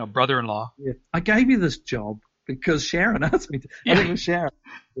brother-in-law. Yeah. I gave you this job because Sharon asked me to. I think it was Sharon.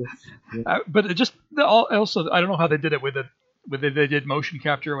 Yeah. But it just also, I don't know how they did it whether they did motion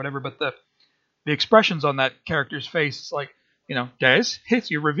capture or whatever, but the expressions on that character's face, it's like, Des,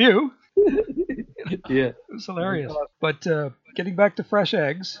 it's your review. Yeah, it's hilarious. But getting back to Fresh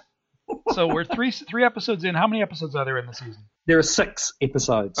Eggs, so we're three episodes in. How many episodes are there in the season? There are 6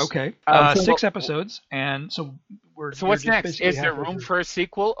 episodes. Okay, 6 episodes, and so we're. So what's next? Is there room for a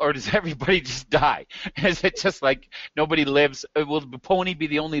sequel, or does everybody just die? Is it just like nobody lives? Will Pony be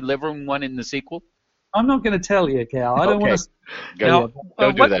the only living one in the sequel? I'm not going to tell you, Cal. I don't want to.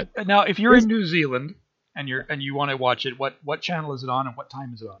 Don't do that. Now, if you're in New Zealand and you want to watch it, what channel is it on and what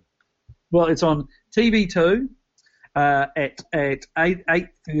time is it on? Well, it's on TV2 at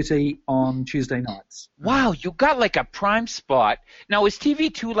 8:30 on Tuesday nights. Wow, you got like a prime spot. Now, is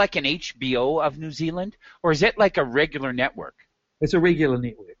TV2 like an HBO of New Zealand, or is it like a regular network? It's a regular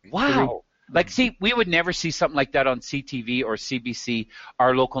network. Wow. Like, see, we would never see something like that on CTV or CBC,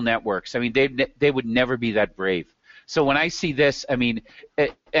 our local networks. I mean, they would never be that brave. So when I see this, I mean,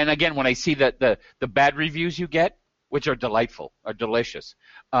 and again, when I see the bad reviews you get, which are delightful, are delicious,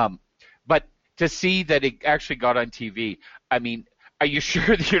 but to see that it actually got on TV, I mean, are you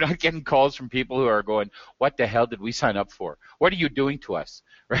sure that you're not getting calls from people who are going, what the hell did we sign up for? What are you doing to us,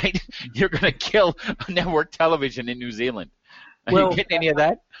 right? You're going to kill network television in New Zealand. Are you getting any of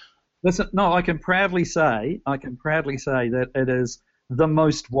that? Listen, no, I can proudly say that it is the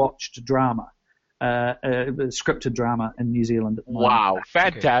most watched drama, scripted drama in New Zealand at the moment. Wow,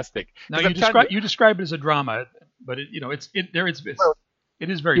 fantastic! Okay. Now you describe it as a drama, but it is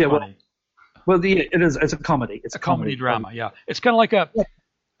very funny. Well, it is. It's a comedy. It's a comedy drama. Yeah, it's kind of like a.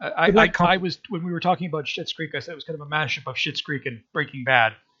 I was when we were talking about Schitt's Creek, I said it was kind of a mashup of Schitt's Creek and Breaking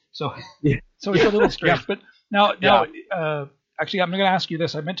Bad. So so it's a little strange. But now. Actually, I'm going to ask you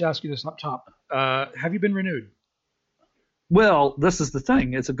this. I meant to ask you this up top. Have you been renewed? Well, this is the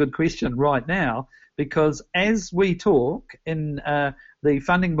thing. It's a good question right now because as we talk in the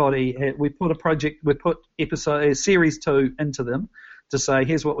funding body, we put series 2 into them to say,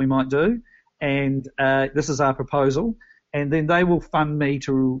 here's what we might do, and this is our proposal, and then they will fund me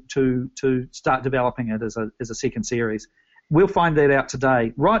to start developing it as a second series. We'll find that out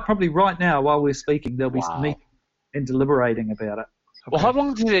today. Probably right now while we're speaking, there'll be some meetings and deliberating about it. Well, how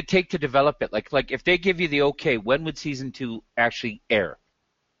long did it take to develop it? Like if they give you the okay, when would season 2 actually air?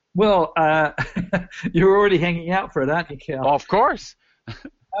 Well, you're already hanging out for it, aren't you, Cal? Of course.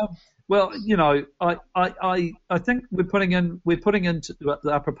 Well, I think we're putting into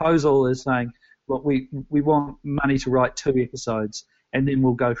our proposal is saying, look, we want money to write 2 episodes, and then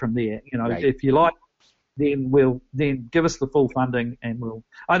we'll go from there. Right. If you like, then give us the full funding, and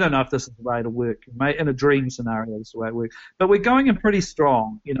I don't know if this is the way it'll work. In a dream scenario, this is the way it works. But we're going in pretty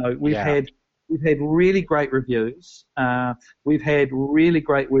strong. We've had really great reviews. We've had really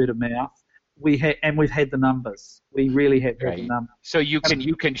great word of mouth. We've had the numbers. We really have had the numbers. So you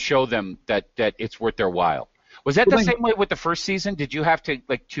can show them that it's worth their while. Was that the same way with the first season? Did you have to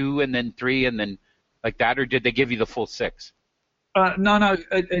like 2 and then 3 and then like that, or did they give you the full 6? No.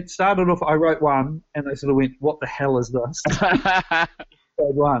 It started off. I wrote 1, and they sort of went, "What the hell is this?"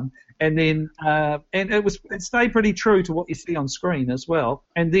 Wrote 1, and then and it stayed pretty true to what you see on screen as well.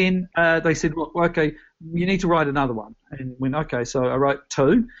 And then they said, "Well, okay, you need to write another one." And went, "Okay." So I wrote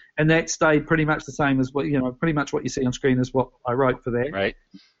 2, and that stayed pretty much the same as pretty much what you see on screen is what I wrote for that. Right.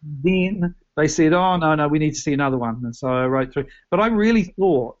 Then they said, "Oh no, we need to see another one," and so I wrote 3. But I really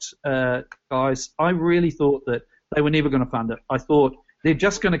thought, guys, that they were never going to fund it. I thought they're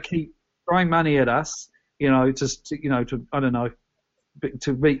just going to keep throwing money at us, to I don't know,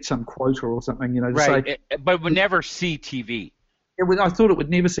 to reach some quota or something, to say. But we'll never see TV. I thought it would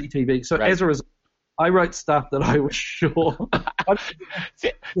never see TV. So as a result, I wrote stuff that I was sure.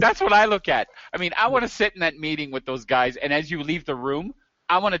 See, that's what I look at. I mean, I want to sit in that meeting with those guys, and as you leave the room,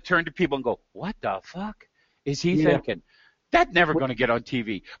 I want to turn to people and go, "What the fuck is he thinking?" That's never going to get on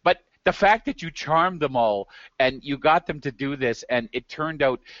TV. But the fact that you charmed them all and you got them to do this, and it turned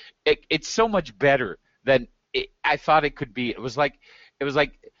out, it's so much better than I thought it could be. It was like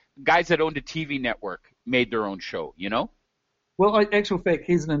guys that owned a TV network made their own show, you know? Well, actual fact,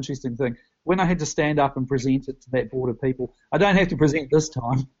 here's an interesting thing. When I had to stand up and present it to that board of people, I don't have to present this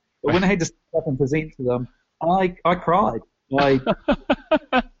time, but when I had to stand up and present to them, I cried. I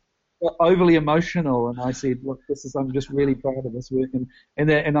got overly emotional, and I said, "Look, I'm just really proud of this work,"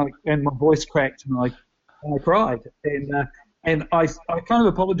 and my voice cracked, and I cried, and I kind of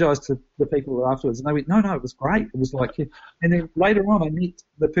apologised to the people afterwards, and they went, "No, it was great. It was like," and then later on, I met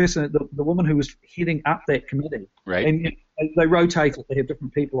the person, the woman who was heading up that committee, right? And they rotate it; they have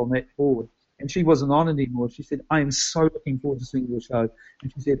different people on that board. And she wasn't on anymore. She said, "I am so looking forward to seeing your show."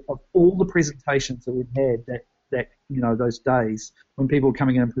 And she said, of all the presentations that we've had that those days when people were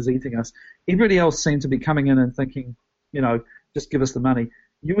coming in and presenting us, everybody else seemed to be coming in and thinking, just give us the money.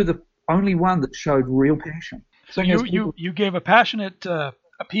 You were the only one that showed real passion. So you gave a passionate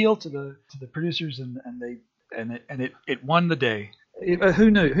appeal to the producers, and it won the day. Who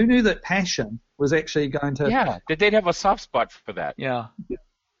knew that passion was actually going to? Yeah, that they'd have a soft spot for that. Yeah.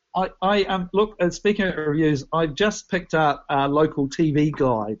 Look. Speaking of reviews, I just picked up our local TV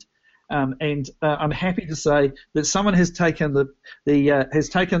guide, and I'm happy to say that someone has taken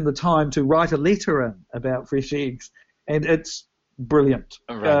the time to write a letter in about Fresh Eggs, and it's brilliant.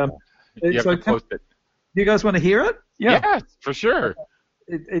 Right. You have to post it. Do you guys want to hear it? Yeah. Yes, for sure.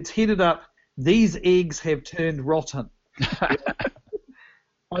 It's headed up, "These eggs have turned rotten."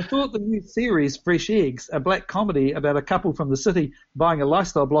 I thought the new series, Fresh Eggs, a black comedy about a couple from the city buying a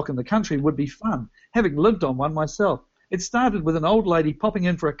lifestyle block in the country, would be fun, having lived on one myself. It started with an old lady popping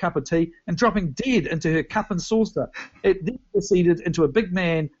in for a cup of tea and dropping dead into her cup and saucer. It then proceeded into a big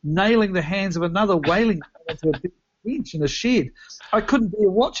man nailing the hands of another wailing into a big bench in a shed. I couldn't bear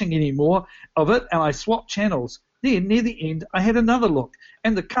watching any more of it, and I swapped channels. Then, near the end, I had another look,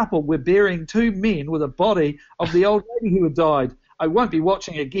 and the couple were burying two men with a body of the old lady who had died. I won't be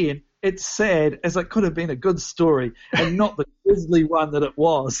watching again. It's sad, as it could have been a good story, and not the grisly one that it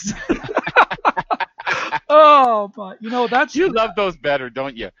was. Oh, but that's... You love those better,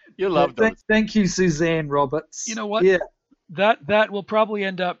 don't you? You love those. Thank you, Suzanne Roberts. You know what? Yeah. That will probably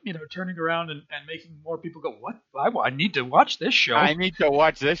end up, turning around and making more people go, "What? I need to watch this show. I need to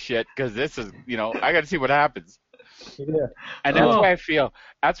watch this shit because this is, I got to see what happens." Yeah. And that's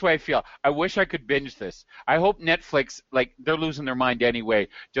why I feel. I wish I could binge this. I hope Netflix, they're losing their mind anyway,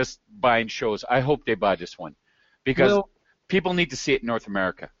 just buying shows. I hope they buy this one because people need to see it in North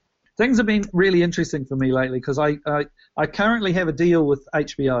America. Things have been really interesting for me lately because I currently have a deal with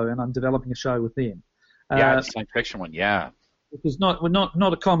HBO and I'm developing a show with them. Yeah, it's a science fiction one. Yeah. Which is not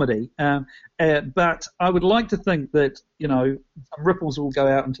a comedy, but I would like to think that some ripples will go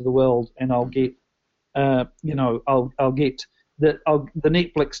out into the world and I'll get. I'll get the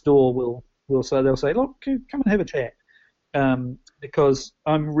Netflix door will say, they'll say, "Look, come and have a chat," because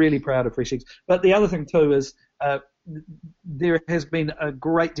I'm really proud of Fresh Eggs. But the other thing too is there has been a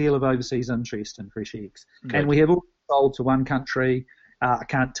great deal of overseas interest in Fresh Eggs, and we have all sold to one country. I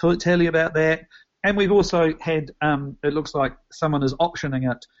can't tell you about that, and we've also had it looks like someone is optioning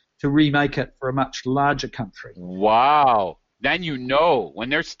it to remake it for a much larger country. Wow! Then when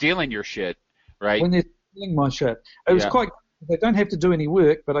they're stealing your shit. Right. When they're stealing my shit. It was quite. They don't have to do any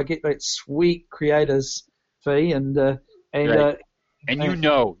work, but I get that sweet creators fee, and right. You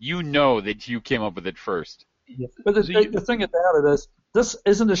know that you came up with it first. Yeah. But the thing about it is, this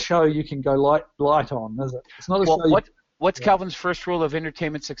isn't a show you can go light on, is it? It's not a show. What's Calvin's first rule of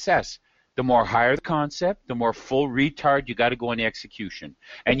entertainment success? The more higher the concept, the more full retard you got to go in the execution.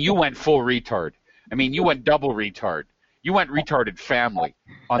 And you went full retard. I mean, you went double retard. You went retarded family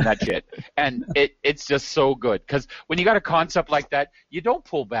on that shit, and it's just so good because when you got a concept like that, you don't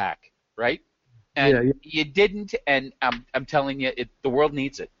pull back, right? And you didn't, and I'm telling you, the world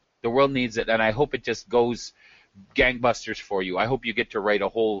needs it. The world needs it, and I hope it just goes gangbusters for you. I hope you get to write a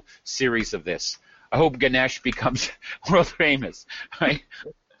whole series of this. I hope Ganesh becomes world famous, right?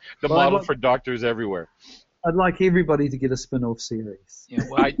 The model for doctors everywhere. I'd like everybody to get a spin-off series. Yeah,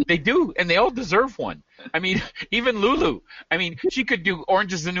 well, they do, and they all deserve one. I mean, even Lulu. I mean, she could do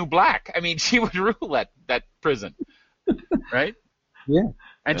Orange is the New Black. I mean, she would rule that prison, right? Yeah.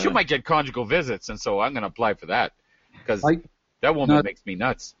 And she might get conjugal visits, and so I'm going to apply for that because that woman makes me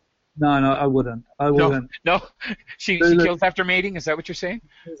nuts. No, I wouldn't. No, she kills after mating. Is that what you're saying?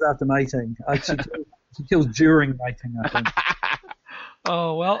 She kills after mating. She kills during mating, I think.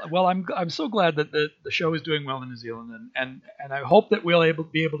 Oh well, I'm so glad that the show is doing well in New Zealand, and I hope that we'll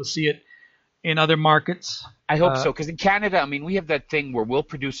be able to see it in other markets. I hope so, because in Canada, I mean, we have that thing where we'll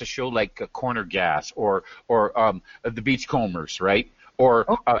produce a show like Corner Gas or the Beachcombers, right? Or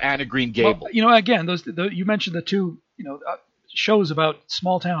Anna Green Gable. Well, again, you mentioned the two, shows about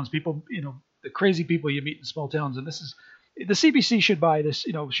small towns, people, the crazy people you meet in small towns, and this is the CBC should buy this,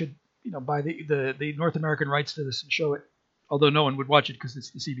 buy the North American rights to this and show it, although no one would watch it because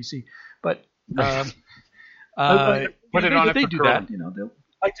it's the CBC. But Put it on they it do for that. Chrome.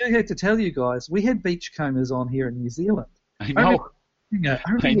 I do have to tell you guys, we had beachcombers on here in New Zealand. I know.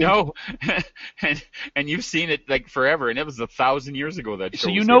 I know. and you've seen it like forever, and it was 1,000 years ago that show. So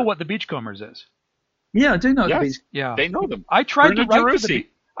you was know here. what the Beachcombers is? Yeah, I do know Yes. the beach. Yeah, They know them. I tried to Bruno write for Gerussi.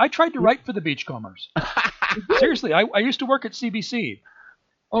 I tried to write for the Beachcombers. Seriously, I used to work at CBC,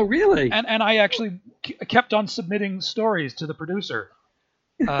 Oh, really? and I actually kept on submitting stories to the producer.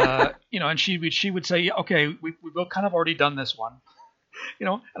 And she would say, okay, we've kind of already done this one,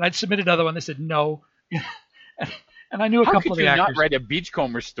 and I'd submit another one. They said no, and I knew a How couple could of the you actors. not write a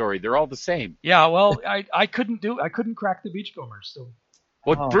Beachcomber story? They're all the same. Yeah, well, I couldn't crack the Beachcombers. So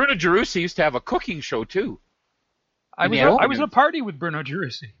Well, Bruno Gerussi used to have a cooking show too. I In was the I was in a afternoons. party with Bruno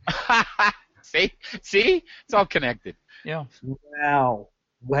Gerussi. See, it's all connected. Yeah, Wow.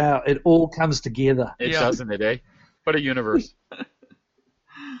 It all comes together. It Yeah. doesn't it, eh? What a universe.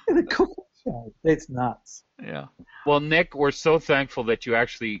 The cooking show. That's nuts. yeah. Well, Nick, we're so thankful that you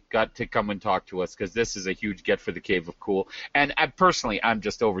actually got to come and talk to us, because this is a huge get for the Cave of Cool. And I'm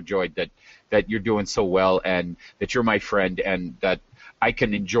just overjoyed that you're doing so well, and that you're my friend, and that I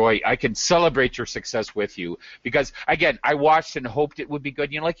can celebrate your success with you. Because, again, I watched and hoped it would be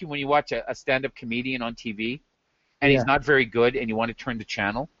good. Like when you watch a stand-up comedian on TV, and he's not very good, and you want to turn the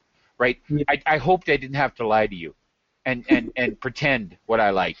channel, right? Yeah. I hoped I didn't have to lie to you and pretend what I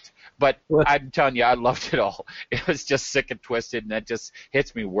liked. But Well- I'm telling you, I loved it all. It was just sick and twisted, and that just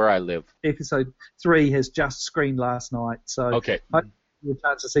hits me where I live. Episode 3 has just screened last night, so Okay. I have a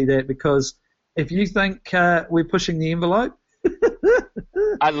chance to see that, because if you think we're pushing the envelope,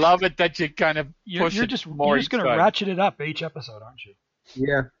 I love it that you kind of You're push it just more going to each time. ratchet it up each episode, aren't you?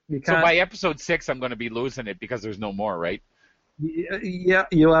 yeah, you So can't. by episode 6, I'm going to be losing it because there's no more, right? Yeah,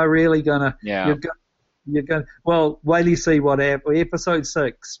 you are really gonna. Yeah. You're going. Well, wait till you see what happens. Episode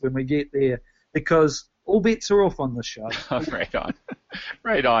 6 when we get there, because all bets are off on this show. Right on.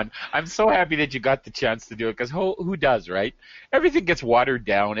 Right on. I'm so happy that you got the chance to do it, because who does, right? Everything gets watered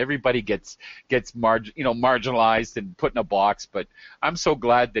down. Everybody gets marginalized and put in a box. But I'm so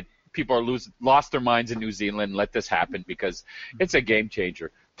glad that people are lost their minds in New Zealand and let this happen, because it's a game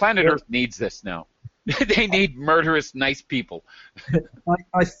changer. Planet Earth needs this now. They need murderous, nice people.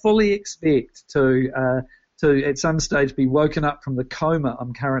 I fully expect to at some stage be woken up from the coma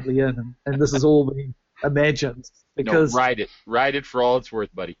I'm currently in, and this is all being imagined, because No, ride it for all it's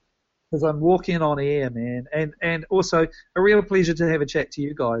worth, buddy. I'm walking on air, man, and also a real pleasure to have a chat to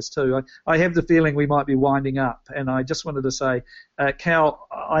you guys too. I have the feeling we might be winding up, and I just wanted to say, Cal,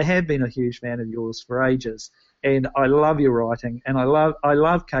 I have been a huge fan of yours for ages, and I love your writing, and I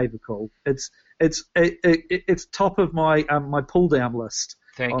love Cave of Cool. It's top of my my pull down list.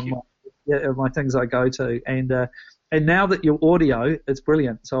 Thank you. Of my things I go to, and now that your audio, it's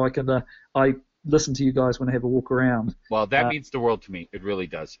brilliant. So I listen to you guys when I have a walk around. Well, that means the world to me. It really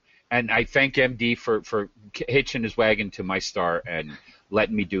does. And I thank MD for hitching his wagon to my star and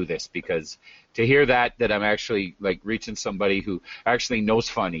letting me do this, because to hear that I'm actually like reaching somebody who actually knows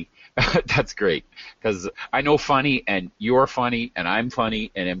funny, that's great. Because I know funny, and you're funny, and I'm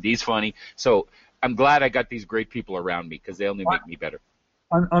funny, and MD's funny. So I'm glad I got these great people around me, because they only make me better.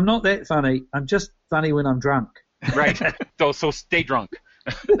 I'm not that funny. I'm just funny when I'm drunk. Right. So stay drunk.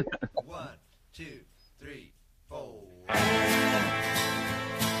 1, 2, 3, 4.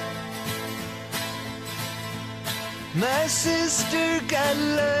 My sister got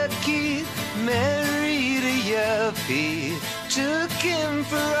lucky, married a yuppie, took him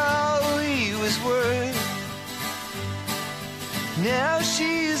for all he was worth. Now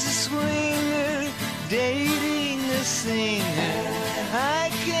she's a swinger, dating a singer.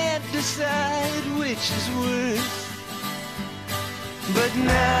 I can't decide which is worse, but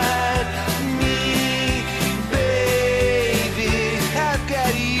not me, baby. I've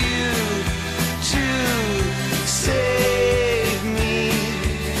got you to save me.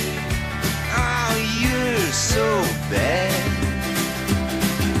 Oh, you're so bad.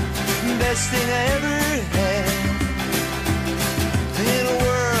 Best thing I ever had in a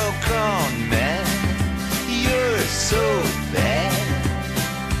world gone mad. You're so bad.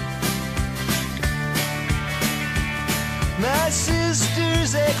 My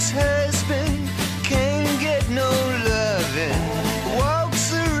sister's ex-husband can't get no loving,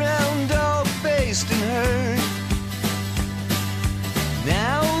 walks around all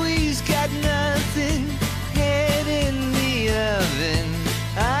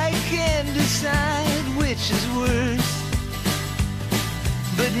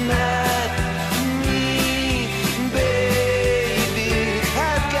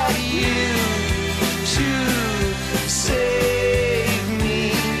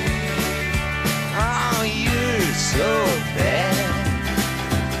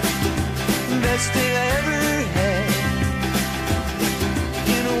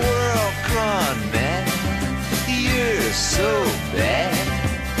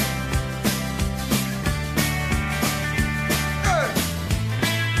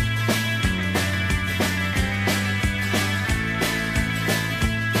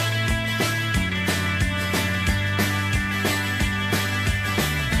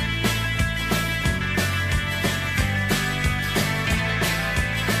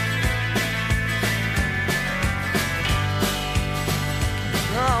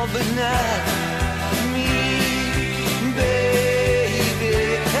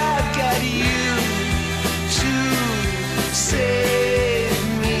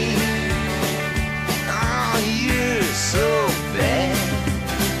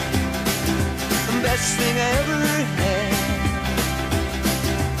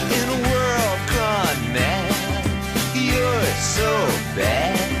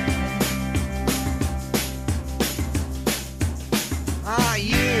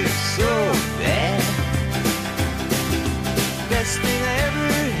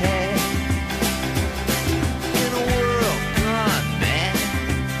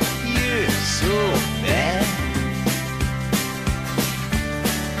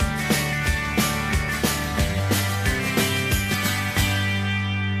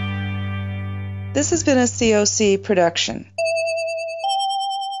This has been a COC production.